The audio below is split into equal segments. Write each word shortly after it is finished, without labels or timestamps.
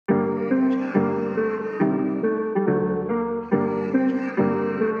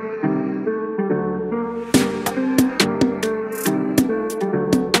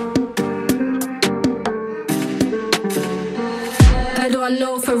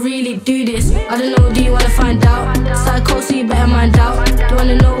really do this? I don't know, do you wanna find out? Psycho, so you better mind out. Do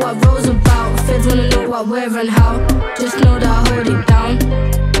wanna know what Ro's about? Feds wanna know what, where and how. Just know that I hold it down.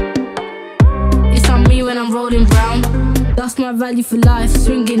 It's on me when I'm rolling round. That's my value for life,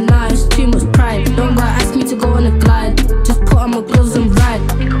 swinging knives, too much pride. Don't gotta ask me to go on a glide, just put on my gloves and ride.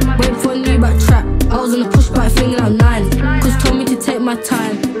 Wait for a new back trap, I was on a push bike flinging out 9. Cause told me to take my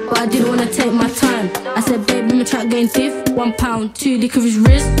time, but I didn't wanna take my time. I said baby, my track getting stiff, £1, 2 lick of his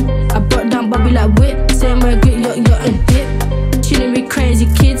wrist. I brought down Bobby like whip, saying we're good, yacht and dip. Shouldn't be crazy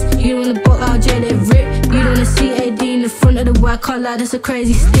kids, you don't wanna book out jail, they rip. You don't wanna see AD in the front of the way, I can't lie, that's a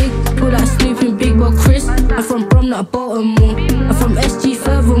crazy stick. Pull that Snoop and Big Boy Chris. I'm from Brom, not Baltimore. I'm from SG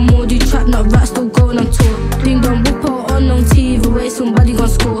furthermore. Do trap, not rap, still going on tour. Ding dong, whoop out on TV, either way somebody gon'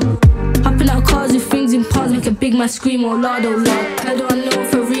 score. Hopping out cars with things in palms, make a big man scream, oh lord, oh lord. I don't know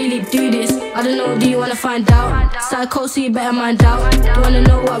if I really do this, I don't know, do you wanna find out? Psycho, so you better mind out. Do wanna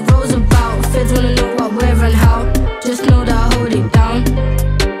know what Ro's about? Feds wanna know what, where and how. Just know that I hold it down.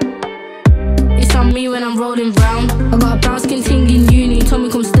 It's on me when I'm rolling round. I got a brown skin ting in uni, told me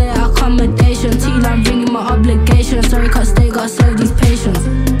come stay at accommodation. T-line ringing my obligation, sorry can't stay, gotta serve these patients.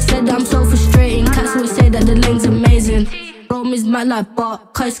 Said that I'm so frustrating, cats always say that the lane's amazing. Rome is mad like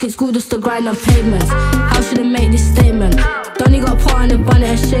Bart, can't skip school just to grind on pavements. How should I make this statement? Donny got put on the bonnet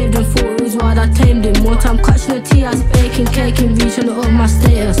and shaved and thought it was wild, I tamed it. More time catching the tea, I was baking cake and reaching to up my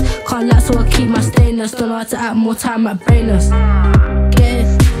status. Can't lie so I keep my stainless, don't know how to act, more time at brainless. Get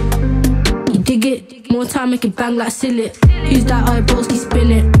it? You dig it? More time make it bang like sillet. Use that eyebroski,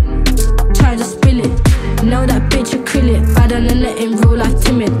 spin it, try to spill it. Know that bitch acrylic, bad on the net in real life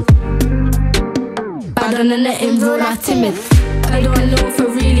timid. Bad on the net in real life timid. I don't know if I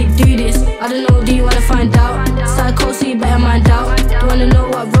really do this, I don't know, do you wanna find out?